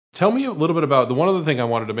Tell me a little bit about the one other thing I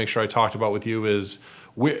wanted to make sure I talked about with you is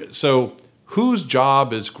so whose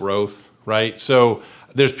job is growth, right? So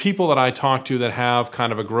there's people that I talk to that have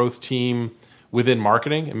kind of a growth team within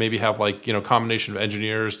marketing and maybe have combination of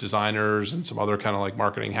engineers, designers, and some other kind of like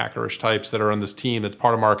marketing hackerish types that are on this team that's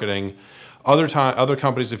part of marketing. Other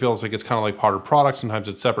companies, it feels like it's kind of like part of product. Sometimes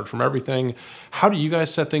it's separate from everything. How do you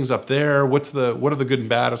guys set things up there? What are the good and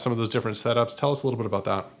bad of some of those different setups? Tell us a little bit about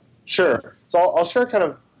that. Sure. So I'll share kind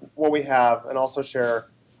of what we have and also share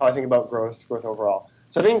how I think about growth overall.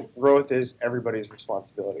 So I think growth is everybody's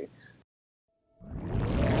responsibility.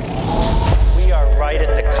 We are right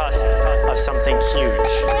at the cusp of something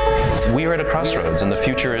huge. We are at a crossroads, and the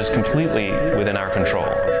future is completely within our control.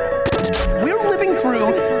 We're living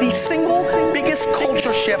through the single biggest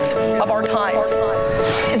culture shift of our time.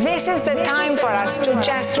 This is the time for us to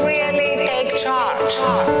just really take charge.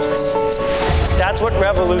 That's what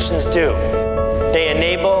revolutions do. They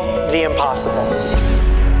enable the impossible.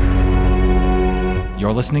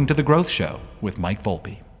 You're listening to The Growth Show with Mike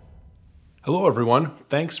Volpe. Hello, everyone.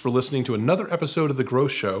 Thanks for listening to another episode of The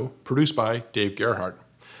Growth Show, produced by Dave Gerhardt.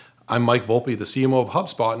 I'm Mike Volpe, the CMO of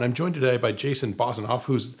HubSpot, and I'm joined today by Jason Bosinoff,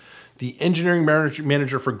 who's the engineering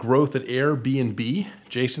manager for growth at Airbnb.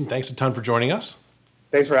 Jason, thanks a ton for joining us.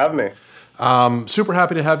 Thanks for having me. Super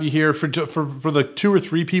happy to have you here. For the 2 or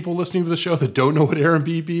 3 people listening to the show that don't know what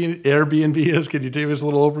Airbnb is, can you give us a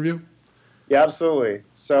little overview? Yeah, absolutely.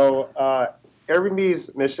 So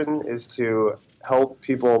Airbnb's mission is to help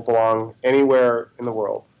people belong anywhere in the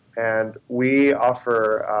world. And we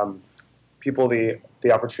offer people the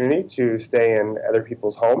opportunity to stay in other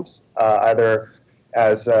people's homes, either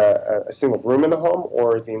as a single room in the home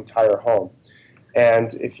or the entire home.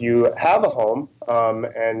 And if you have a home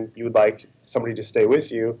and you would like somebody to stay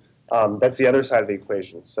with you, that's the other side of the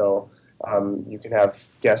equation. So you can have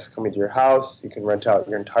guests coming to your house. You can rent out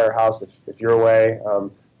your entire house if you're away,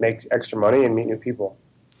 make extra money, and meet new people.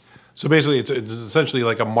 So basically, it's essentially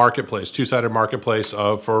like a marketplace, two-sided marketplace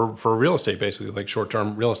for real estate, basically, like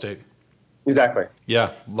short-term real estate. Exactly.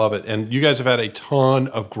 Yeah, love it. And you guys have had a ton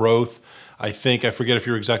of growth. I forget if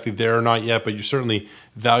you're exactly there or not yet, but you certainly,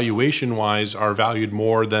 valuation-wise, are valued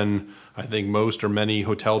more than, I think, most or many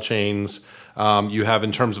hotel chains. You have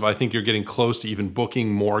in terms of, I think you're getting close to even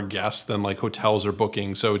booking more guests than like hotels are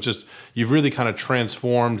booking. So it's just, you've really kind of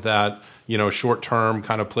transformed that, short-term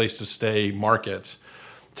kind of place to stay market.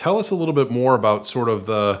 Tell us a little bit more about sort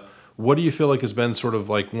of what do you feel like has been sort of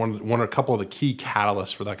like one or a couple of the key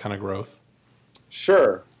catalysts for that kind of growth?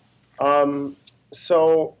 Sure.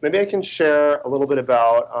 So maybe I can share a little bit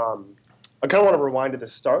about, I kind of want to rewind to the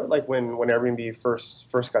start, like when Airbnb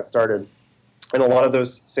first got started. And a lot of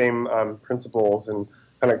those same principles and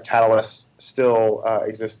kind of catalysts still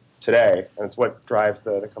exist today, and it's what drives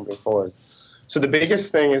the company forward. So the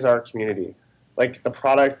biggest thing is our community. Like the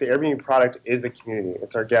Airbnb product is the community.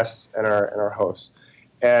 It's our guests and our hosts.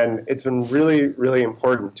 And it's been really, really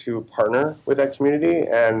important to partner with that community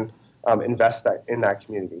and invest in that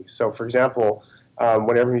community. So for example,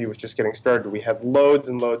 when Airbnb was just getting started, we had loads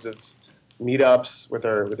and loads of meetups with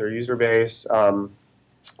our user base.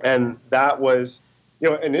 And that was,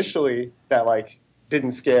 initially that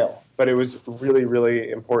didn't scale, but it was really,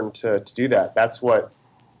 really important to do that. That's what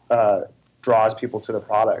draws people to the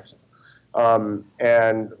product.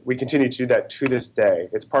 And we continue to do that to this day.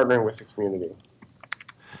 It's partnering with the community.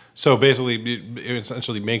 So basically,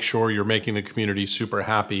 essentially make sure you're making the community super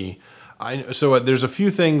happy. So there's a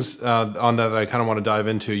few things on that I kind of want to dive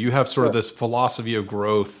into. You have sort of this philosophy of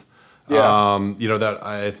growth. Yeah. That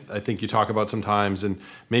I think you talk about sometimes, and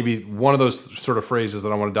maybe one of those sort of phrases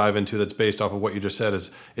that I want to dive into that's based off of what you just said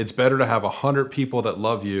is, it's better to have 100 people that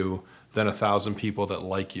love you than 1,000 people that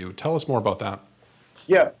like you. Tell us more about that.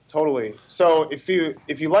 Yeah, totally. So if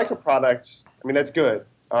you like a product, I mean, that's good.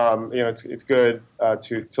 It's good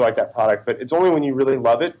to like that product, but it's only when you really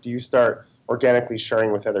love it do you start organically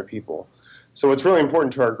sharing with other people. So what's really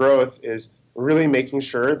important to our growth is really making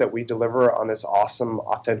sure that we deliver on this awesome,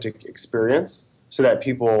 authentic experience so that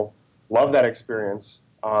people love that experience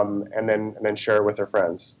and then share it with their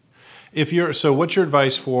friends. So what's your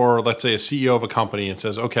advice for, let's say, a CEO of a company and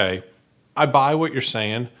says, okay, I buy what you're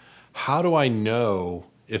saying. How do I know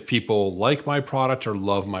if people like my product or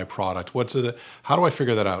love my product? How do I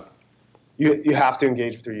figure that out? You have to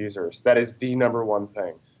engage with your users. That is the number one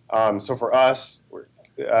thing. So for us, we're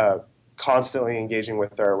constantly engaging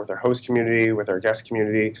with our host community, with our guest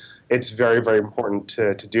community. It's very, very important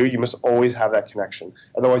to do. You must always have that connection.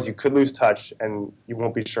 Otherwise, you could lose touch and you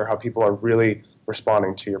won't be sure how people are really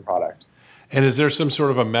responding to your product. And is there some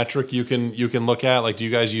sort of a metric you can look at? Like, do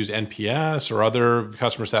you guys use NPS or other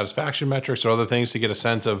customer satisfaction metrics or other things to get a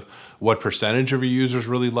sense of what percentage of your users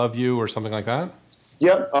really love you or something like that?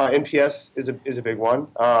 Yep, NPS is a big one.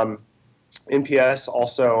 NPS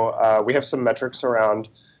also, we have some metrics around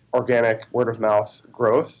organic word of mouth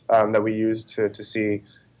growth that we use to see,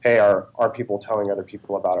 hey, are people telling other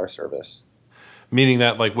people about our service? Meaning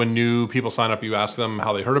that, like, when new people sign up, you ask them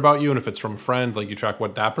how they heard about you, and if it's from a friend, like, you track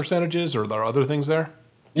what that percentage is, or are there other things there?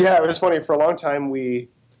 Yeah, it was funny. For a long time, we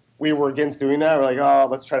were against doing that. We're like, oh,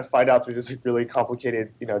 let's try to find out through this really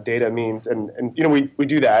complicated, data means, and we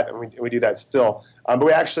do that, and we do that still. But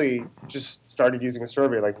we actually just started using a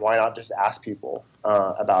survey. Like, why not just ask people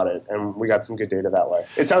about it? And we got some good data that way.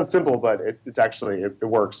 It sounds simple, but it's actually it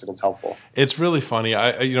works and it's helpful. It's really funny.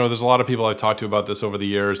 There's a lot of people I've talked to about this over the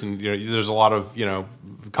years, and there's a lot of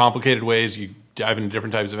complicated ways you dive into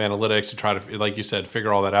different types of analytics to try to, like you said,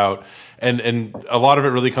 figure all that out. And a lot of it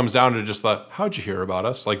really comes down to just how'd you hear about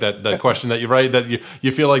us? Like that question that you write, that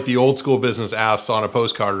you feel like the old school business asks on a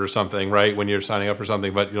postcard or something, right? When you're signing up for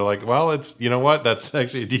something, but you're like, well, it's, that's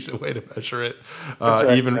actually a decent way to measure it.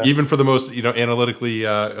 Right, even for the most, analytically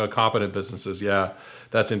competent businesses. Yeah,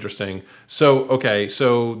 that's interesting. So, okay.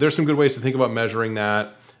 So there's some good ways to think about measuring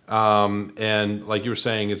that. And like you were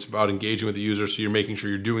saying, it's about engaging with the user. So you're making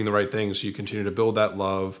sure you're doing the right things so you continue to build that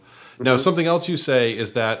love. Mm-hmm. Now, something else you say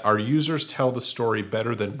is that our users tell the story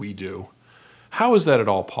better than we do. How is that at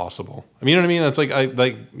all possible? I mean, you know what I mean?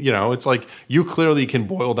 It's it's like you clearly can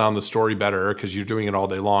boil down the story better because you're doing it all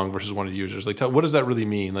day long versus one of the users. Like, what does that really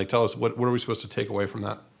mean? Like, tell us, what are we supposed to take away from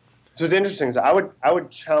that? So it's interesting. So I would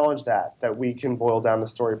challenge that we can boil down the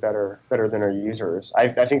story better than our users. I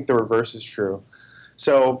think the reverse is true.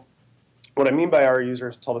 So what I mean by our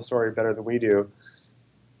users tell the story better than we do,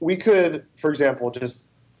 we could, for example, just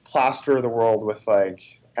plaster the world with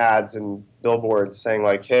like ads and billboards saying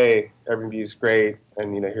like, hey, Airbnb is great,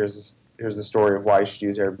 and here's the story of why you should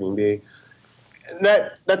use Airbnb.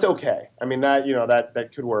 And that's okay. I mean, that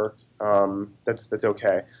could work. That's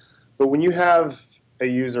okay. But when you have a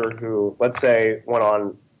user who, let's say, went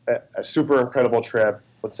on a super incredible trip,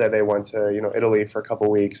 let's say they went to Italy for a couple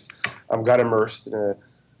of weeks, got immersed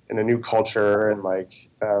in a new culture, and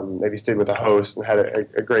maybe stayed with a host and had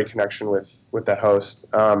a great connection with that host.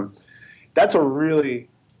 That's a really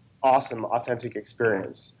awesome, authentic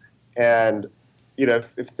experience. And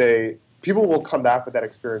if people will come back with that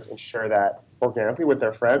experience and share that organically with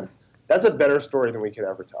their friends, that's a better story than we could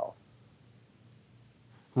ever tell.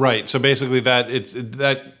 Right. So basically,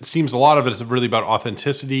 that seems a lot of it is really about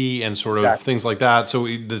authenticity and sort of Exactly. things like that. So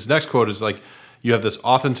this next quote is like, you have this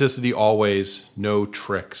authenticity always, no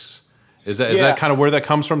tricks. Is that kind of where that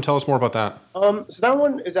comes from? Tell us more about that. So that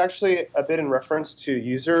one is actually a bit in reference to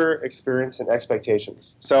user experience and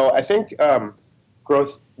expectations. So I think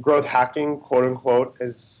growth hacking, quote unquote,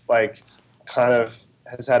 is kind of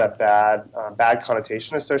has had a bad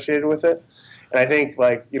connotation associated with it. And I think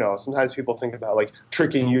sometimes people think about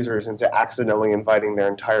tricking users into accidentally inviting their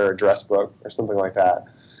entire address book or something like that.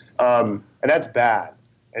 And that's bad.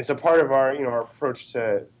 And so part of our our approach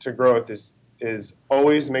to growth is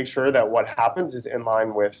always make sure that what happens is in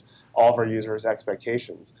line with all of our users'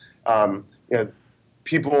 expectations.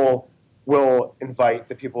 People will invite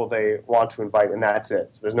the people they want to invite, and that's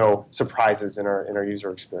it. So there's no surprises in our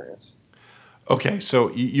user experience. Okay, so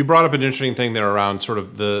you brought up an interesting thing there around sort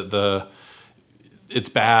of the it's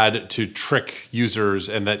bad to trick users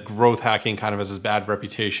and that growth hacking kind of has this bad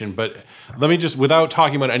reputation. But let me just, without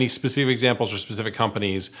talking about any specific examples or specific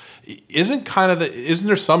companies, isn't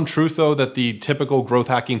there some truth though that the typical growth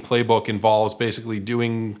hacking playbook involves basically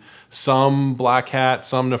doing some black hat,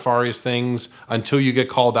 some nefarious things until you get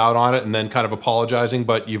called out on it and then kind of apologizing,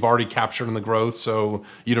 but you've already captured in the growth, so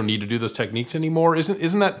you don't need to do those techniques anymore?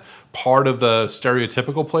 Isn't that part of the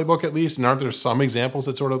stereotypical playbook at least? And aren't there some examples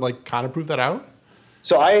that sort of kind of prove that out?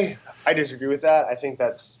 So I disagree with that. I think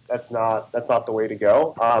that's not the way to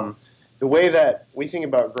go. The way that we think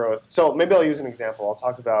about growth. So maybe I'll use an example. I'll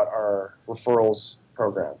talk about our referrals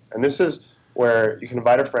program, and this is where you can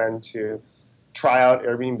invite a friend to try out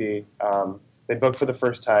Airbnb. They book for the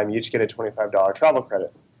first time. You each get a $25 travel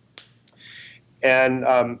credit,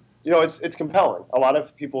 and it's compelling. A lot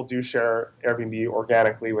of people do share Airbnb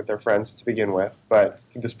organically with their friends to begin with, but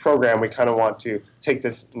through this program, we kind of want to take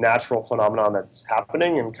this natural phenomenon that's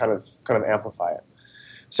happening and kind of amplify it.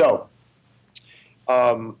 So,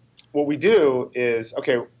 what we do is,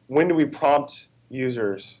 when do we prompt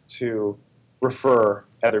users to refer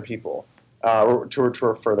other people, or to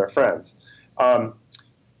refer their friends?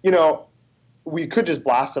 We could just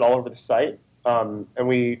blast it all over the site, and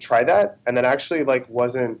we tried that, and that actually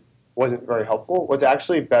wasn't wasn't very helpful. What's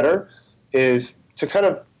actually better is to kind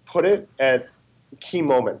of put it at key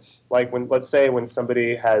moments. Like let's say when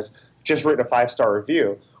somebody has just written a 5-star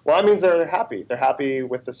review. Well, that means they're happy. They're happy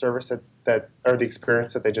with the service that or the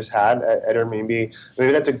experience that they just had at Airbnb.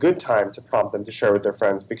 Maybe that's a good time to prompt them to share with their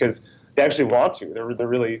friends because they actually want to. They're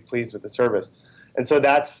really pleased with the service. And so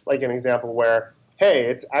that's like an example where, hey,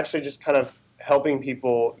 it's actually just kind of helping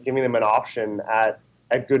people, giving them an option at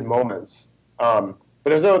good moments. But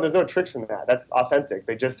there's no tricks in that. That's authentic.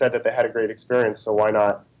 They just said that they had a great experience, so why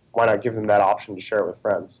not give them that option to share it with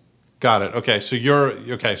friends? Got it. Okay, so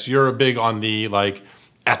you're big on the like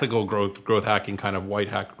ethical growth hacking, kind of white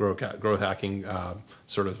hat growth hacking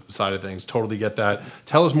sort of side of things. Totally get that.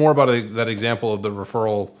 Tell us more about that example of the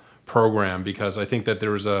referral program, because I think that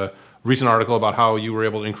there was a recent article about how you were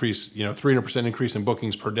able to increase, 300% increase in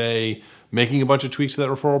bookings per day, making a bunch of tweaks to that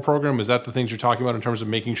referral program. Is that the things you're talking about in terms of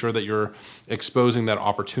making sure that you're exposing that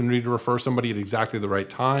opportunity to refer somebody at exactly the right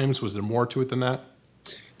times? Was there more to it than that?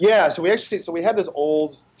 Yeah, so we had this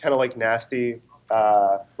old kind of like nasty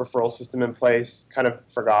referral system in place, kind of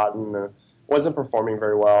forgotten, wasn't performing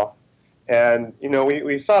very well. And,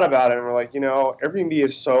 we thought about it and we're like, Airbnb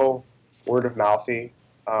is so word of mouthy.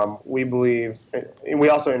 We believe, and we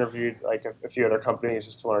also interviewed like a few other companies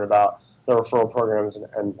just to learn about the referral programs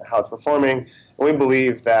and how it's performing. And we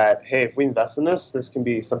believe that, hey, if we invest in this can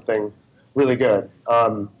be something really good.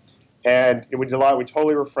 And we did a lot. We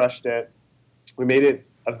totally refreshed it. We made it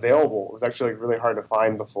available. It was actually really hard to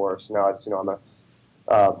find before. So now it's on the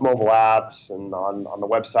mobile apps and on the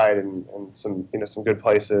website and some some good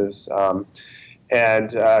places.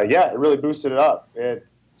 It really boosted it up.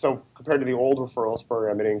 So compared to the old referrals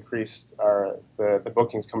program, it increased the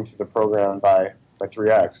bookings coming through the program by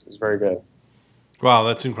 3x. It was very good. Wow,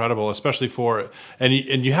 that's incredible, especially and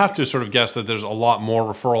you have to sort of guess that there's a lot more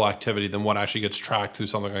referral activity than what actually gets tracked through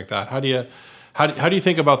something like that. How do you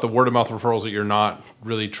think about the word of mouth referrals that you're not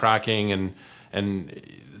really tracking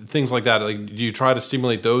and things like that? Like, do you try to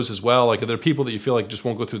stimulate those as well? Like, are there people that you feel like just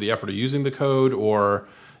won't go through the effort of using the code, or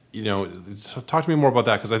talk to me more about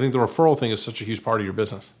that, because I think the referral thing is such a huge part of your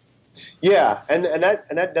business. Yeah, and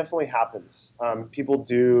that definitely happens. People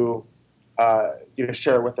do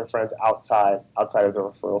share it with their friends outside of the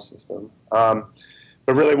referral system. But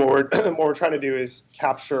really, what we're trying to do is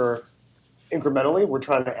capture incrementally. We're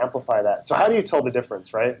trying to amplify that. So how do you tell the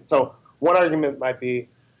difference, right? So one argument might be,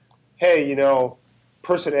 hey,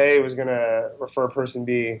 person A was going to refer person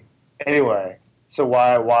B anyway. So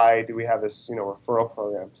why do we have this referral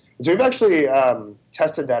program? And so we've actually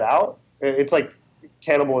tested that out. It's like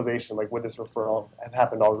cannibalization, like with this referral, have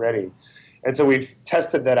happened already. And so we've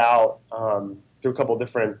tested that out through a couple of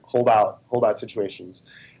different holdout situations.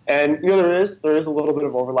 And there is a little bit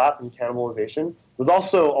of overlap in cannibalization. There's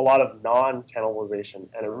also a lot of non-cannibalization,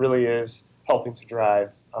 and it really is helping to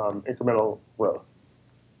drive incremental growth.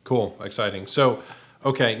 Cool, exciting. So,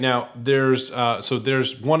 okay, now there's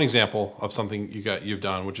one example of something you've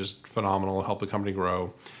done, which is phenomenal and helped the company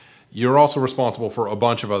grow. You're also responsible for a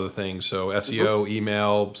bunch of other things, so SEO,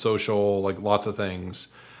 email, social, like lots of things.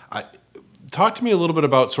 Talk to me a little bit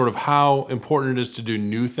about sort of how important it is to do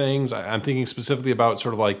new things. I'm thinking specifically about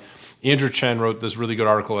sort of like Andrew Chen wrote this really good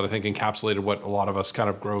article that I think encapsulated what a lot of us kind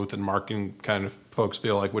of growth and marketing kind of folks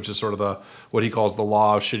feel like, which is sort of what he calls the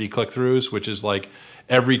law of shitty click-throughs, which is like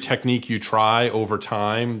every technique you try over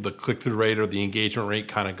time, the click-through rate or the engagement rate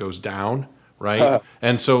kind of goes down, right?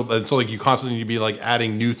 And so like you constantly need to be like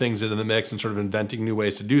adding new things into the mix and sort of inventing new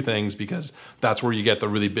ways to do things, because that's where you get the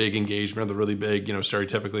really big engagement, the really big,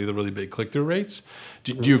 stereotypically the really big click-through rates.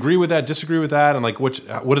 Do you agree with that, disagree with that? And like what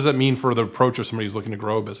does that mean for the approach of somebody who's looking to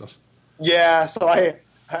grow a business? Yeah, so I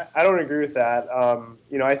don't agree with that.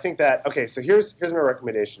 I think that, okay, so here's my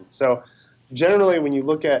recommendation. So generally when you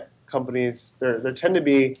look at companies, there tend to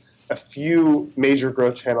be a few major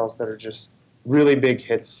growth channels that are just really big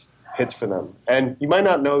hits for them. And you might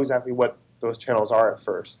not know exactly what those channels are at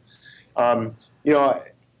first. What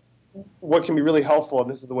can be really helpful, and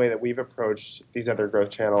this is the way that we've approached these other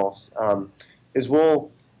growth channels, is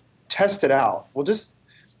we'll test it out. We'll just,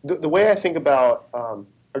 the way I think about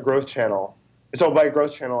a growth channel, so by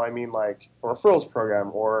growth channel I mean like a referrals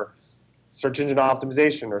program or search engine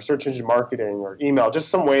optimization or search engine marketing or email, just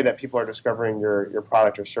some way that people are discovering your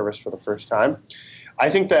product or service for the first time. I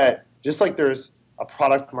think that just like there's a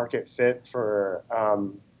product market fit for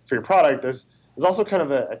your product, there's also kind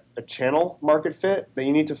of a channel market fit that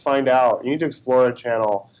you need to find out. You need to explore a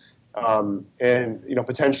channel and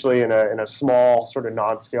potentially in a small sort of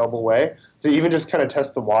non-scalable way to even just kind of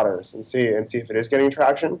test the waters and see if it is getting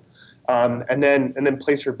traction, and then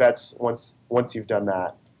place your bets once you've done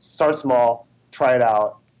that. Start small, try it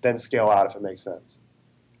out, then scale out if it makes sense.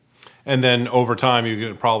 And then over time, you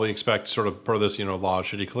can probably expect, sort of per this, law of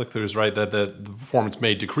shitty click-throughs, right? That the performance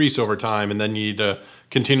may decrease over time, and then you need to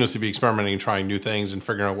continuously be experimenting and trying new things and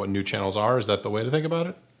figuring out what new channels are. Is that the way to think about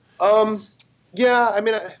it? Yeah, I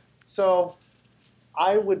mean, so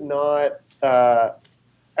I would not.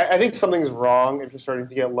 I think something's wrong if you're starting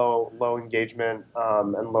to get low engagement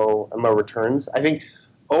and low returns. I think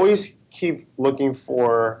always keep looking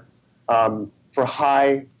for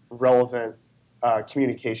high relevant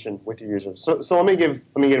communication with your users. So let me give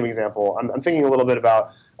an example. I'm thinking a little bit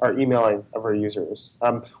about our emailing of our users.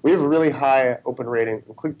 We have a really high open rating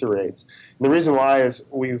and click-through rates. And the reason why is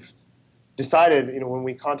we've decided, when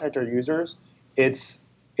we contact our users, it's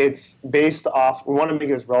based off, we want to make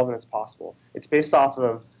it as relevant as possible. It's based off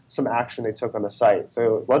of some action they took on the site.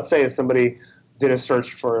 So let's say somebody did a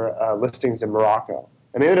search for listings in Morocco,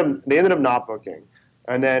 and they ended up not booking.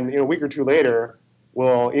 And then a week or two later,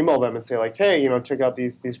 we'll email them and say like, hey, check out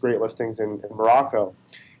these great listings in Morocco.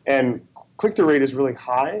 And click-through rate is really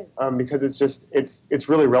high because it's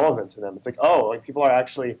really relevant to them. It's like, people are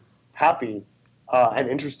actually happy and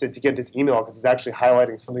interested to get this email because it's actually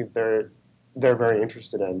highlighting something that they're very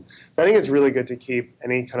interested in. So I think it's really good to keep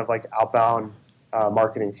any kind of like outbound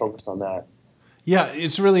marketing focused on that. Yeah,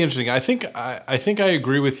 it's really interesting. I think I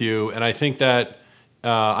agree with you, and I think that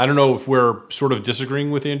I don't know if we're sort of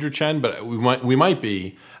disagreeing with Andrew Chen, but we might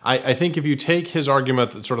be. I think if you take his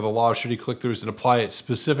argument that sort of the law of shitty click-throughs and apply it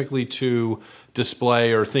specifically to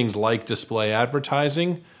display or things like display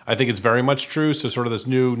advertising, I think it's very much true. So sort of this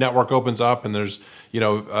new network opens up and there's,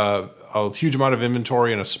 a huge amount of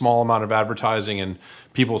inventory and a small amount of advertising, and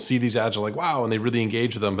people see these ads are like, wow, and they really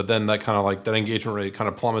engage with them. But then that kind of like that engagement rate kind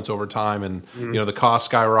of plummets over time, and the cost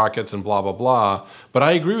skyrockets and blah, blah, blah. But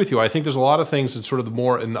I agree with you. I think there's a lot of things in sort of the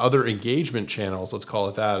more in other engagement channels, let's call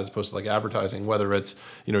it that, as opposed to like advertising, whether it's,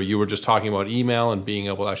 you were just talking about email and being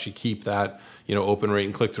able to actually keep that, open rate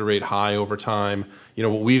and click-through rate high over time.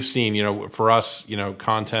 What we've seen, for us,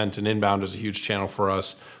 content and inbound is a huge channel for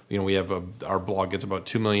us. We have our blog gets about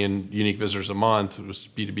 2 million unique visitors a month.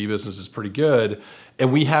 B2B business is pretty good.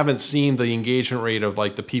 And we haven't seen the engagement rate of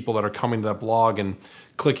like the people that are coming to that blog and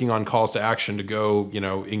clicking on calls to action to go,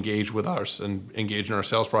 engage with us and engage in our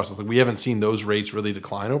sales process. Like we haven't seen those rates really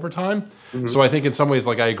decline over time. Mm-hmm. So I think in some ways,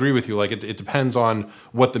 like I agree with you, like it depends on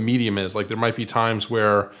what the medium is. Like there might be times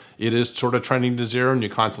where it is sort of trending to zero and you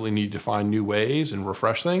constantly need to find new ways and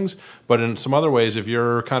refresh things. But in some other ways, if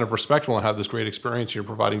you're kind of respectful and have this great experience, you're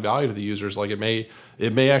providing value to the users, like you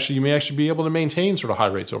may actually be able to maintain sort of high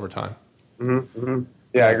rates over time. Mm-hmm. Mm-hmm.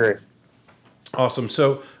 Yeah, I agree. Awesome.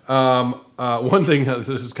 So one thing, this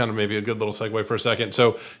is kind of maybe a good little segue for a second.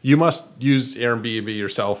 So you must use Airbnb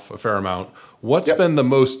yourself a fair amount. What's been the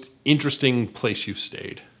most interesting place you've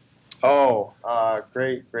stayed? Oh,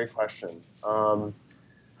 great question.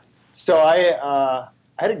 So I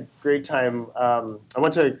had a great time. I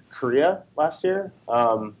went to Korea last year.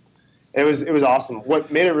 It was awesome.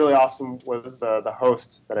 What made it really awesome was the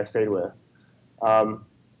host that I stayed with.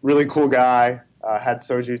 Really cool guy. Had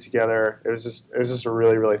soju together. It was just a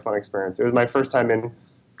really, really fun experience. It was my first time in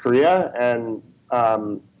Korea, and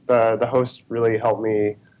the host really helped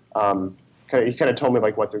me. He kind of told me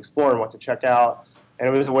like what to explore and what to check out, and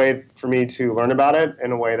it was a way for me to learn about it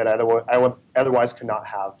in a way that I would otherwise could not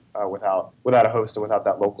have without a host and without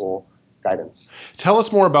that local guidance. Tell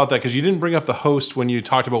us more about that, because you didn't bring up the host when you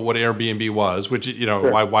talked about what Airbnb was, which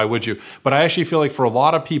Sure. why would you? But I actually feel like for a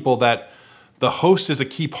lot of people that the host is a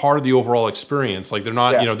key part of the overall experience. Like they're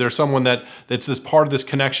not, they're someone that's this part of this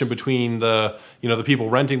connection between the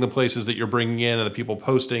people renting the places that you're bringing in and the people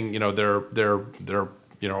posting, their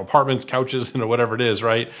apartments, couches, whatever it is,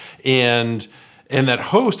 right? And that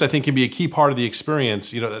host, I think, can be a key part of the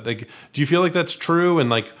experience. Do you feel like that's true?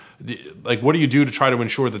 And like what do you do to try to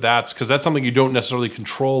ensure that because that's something you don't necessarily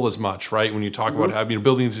control as much, right? When you talk about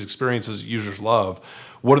building these experiences users love,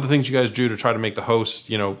 what are the things you guys do to try to make the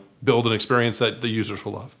host, build an experience that the users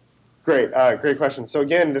will love? Great question. So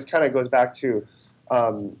again, this kind of goes back to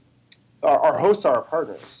our hosts are our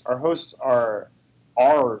partners. Our hosts are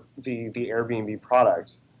the Airbnb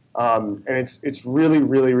product, and it's really,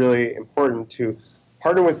 really, really important to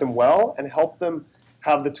partner with them well and help them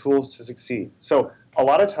have the tools to succeed. So a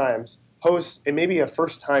lot of times, hosts, it may be a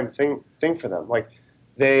first time thing for them. Like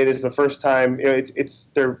this is the first time.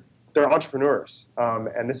 They're entrepreneurs,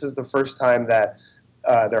 and this is the first time that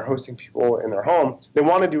they're hosting people in their home. They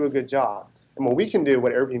want to do a good job. And what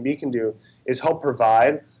Airbnb can do is help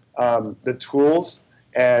provide the tools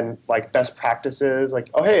and like best practices. Like,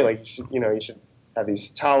 oh, hey, like you should have these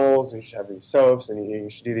towels, and you should have these soaps, and you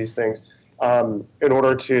should do these things in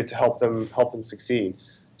order to help them succeed.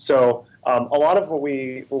 So a lot of what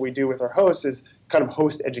we do with our hosts is kind of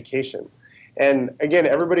host education. And again,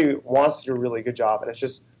 everybody wants to do a really good job, and it's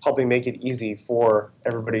just helping make it easy for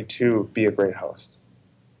everybody to be a great host.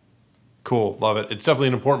 Cool, love it. It's definitely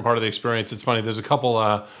an important part of the experience. It's funny. There's a couple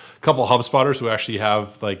HubSpotters who actually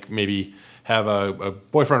have maybe have a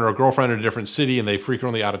boyfriend or a girlfriend in a different city, and they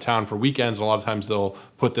frequently out of town for weekends. And a lot of times they'll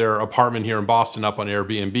put their apartment here in Boston up on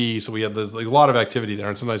Airbnb. So we have a lot of activity there,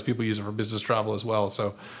 and sometimes people use it for business travel as well.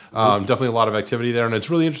 So definitely a lot of activity there, and it's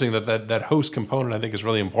really interesting that host component I think is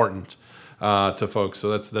really important to folks.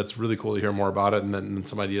 So that's really cool to hear more about it, and then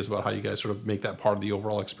some ideas about how you guys sort of make that part of the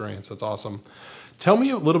overall experience. That's awesome. Tell me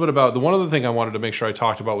a little bit about the one other thing I wanted to make sure I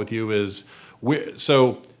talked about with you is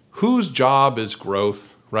so whose job is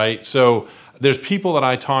growth, right? So there's people that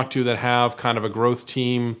I talk to that have kind of a growth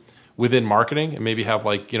team within marketing and maybe have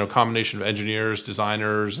combination of engineers,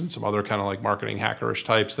 designers, and some other kind of like marketing hackerish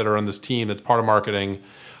types that are on this team that's part of marketing.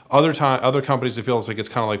 Other companies, it feels like it's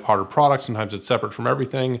kind of like part of product. Sometimes it's separate from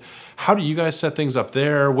everything. How do you guys set things up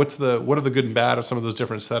there? What are the good and bad of some of those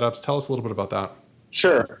different setups? Tell us a little bit about that.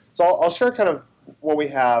 Sure. So I'll share kind of what we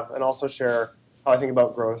have and also share how I think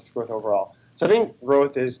about growth overall. So I think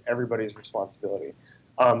growth is everybody's responsibility.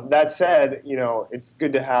 That said, it's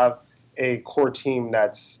good to have a core team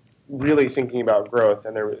that's really thinking about growth,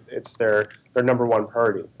 and it's their number one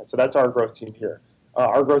priority. And so that's our growth team here.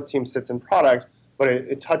 Our growth team sits in product, but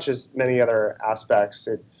it touches many other aspects.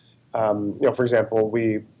 For example,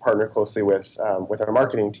 we partner closely with our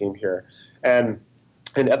marketing team here, and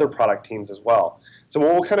other product teams as well. So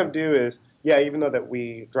what we'll kind of do is, even though that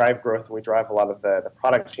we drive growth and we drive a lot of the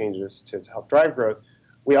product changes to help drive growth,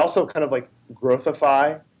 we also kind of like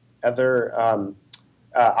growthify other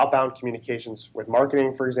outbound communications with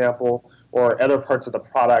marketing, for example, or other parts of the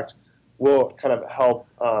product. Will kind of help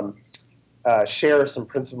share some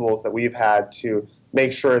principles that we've had to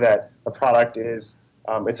make sure that the product is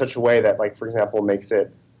in such a way that, like, for example, makes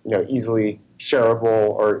it easily shareable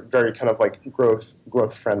or very kind of like growth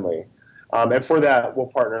friendly. And for that, we'll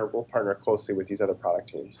partner closely with these other product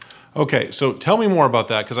teams. Okay, so tell me more about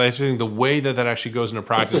that, because I think the way that actually goes into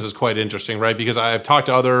practice is quite interesting, right? Because I've talked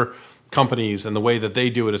to other companies, and the way that they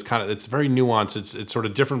do it is it's very nuanced. It's sort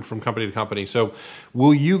of different from company to company. So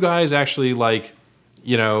will you guys actually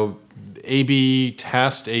A/B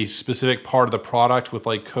test a specific part of the product with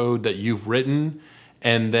like code that you've written,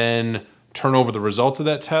 and then turn over the results of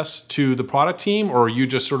that test to the product team? Or are you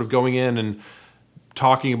just sort of going in and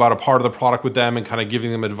talking about a part of the product with them and kind of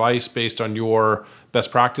giving them advice based on your best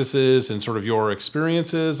practices and sort of your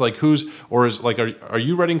experiences? Like are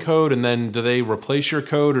you writing code, and then do they replace your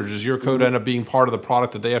code, or does your code end up being part of the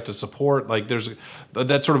product that they have to support? Like there's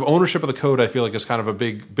that sort of ownership of the code, I feel like, is kind of a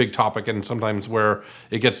big topic, and sometimes where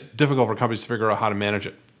it gets difficult for companies to figure out how to manage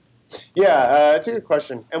it. Yeah, it's a good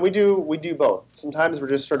question. And we do both. Sometimes we're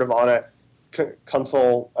just sort of on a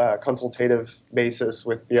consultative basis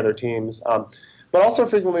with the other teams. But also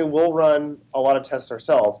frequently we'll run a lot of tests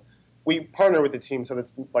ourselves. We partner with the team, so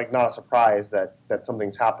it's like not a surprise that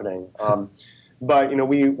something's happening. But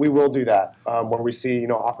we will do that where we see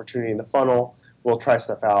opportunity in the funnel. We'll try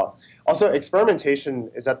stuff out. Also,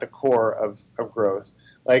 experimentation is at the core of growth.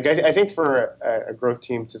 Like I think for a growth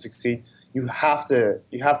team to succeed, you have to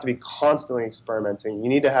be constantly experimenting. You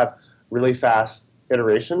need to have really fast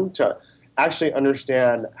iteration to actually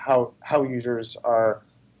understand how users are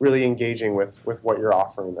really engaging with what you're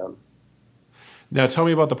offering them. Now, tell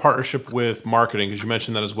me about the partnership with marketing, because you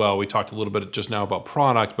mentioned that as well. We talked a little bit just now about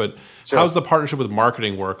product, but Sure. How's the partnership with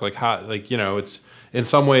marketing work? Like it's in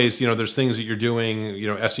some ways, there's things that you're doing,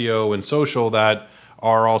 SEO and social that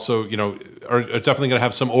are also, are definitely going to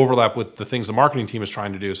have some overlap with the things the marketing team is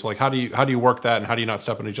trying to do. So, like, how do you work that, and how do you not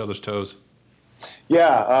step on each other's toes?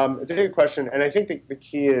 Yeah, it's a good question, and I think the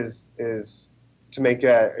key is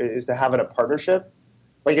to have it a partnership.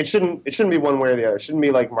 Like it shouldn't be one way or the other. It shouldn't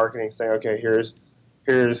be like marketing saying, okay, here's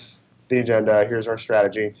the agenda, here's our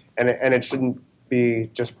strategy, and it shouldn't be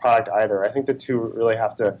just product either. I think the two really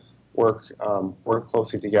have to work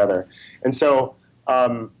closely together. And so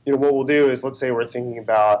what we'll do is, let's say we're thinking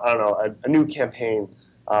about a new campaign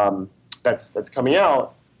that's coming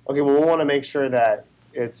out. Okay, well, we want to make sure that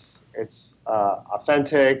it's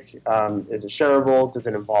authentic. Is it shareable? Does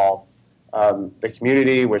it involve the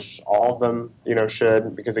community, which all of them,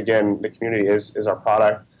 should, because again, the community is our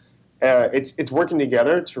product. It's working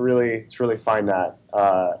together to really find that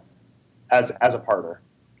as a partner.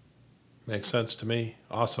 Makes sense to me.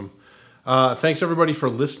 Awesome. Thanks everybody for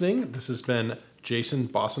listening. This has been Jason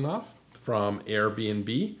Bosinoff from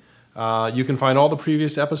Airbnb. You can find all the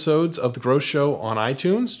previous episodes of The Growth Show on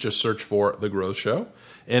iTunes. Just search for The Growth Show.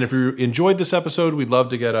 And if you enjoyed this episode, we'd love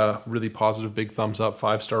to get a really positive, big thumbs up,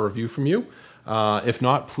 5-star review from you. If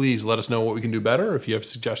not, please let us know what we can do better if you have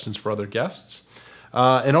suggestions for other guests.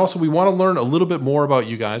 And also, we want to learn a little bit more about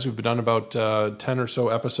you guys. We've done about 10 or so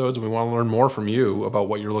episodes, and we want to learn more from you about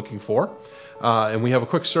what you're looking for. And we have a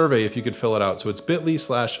quick survey if you could fill it out. So it's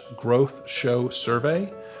bit.ly/growth show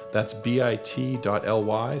survey. That's bit.ly/growth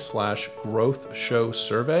show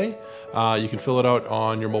survey. You can fill it out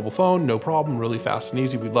on your mobile phone, no problem, really fast and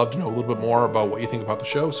easy. We'd love to know a little bit more about what you think about the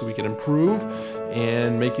show so we can improve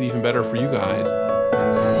and make it even better for you guys.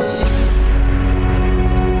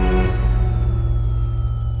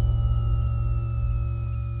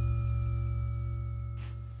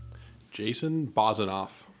 Jason Bosinoff.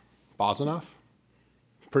 Bosinoff?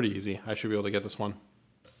 Pretty easy. I should be able to get this one.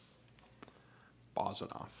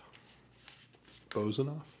 Bosinoff.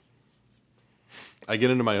 Bosinoff? I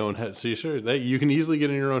get into my own head. See, sure, you can easily get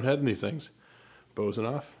in your own head in these things.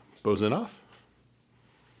 Bosinoff? Bosinoff?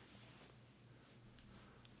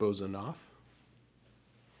 Bosinoff?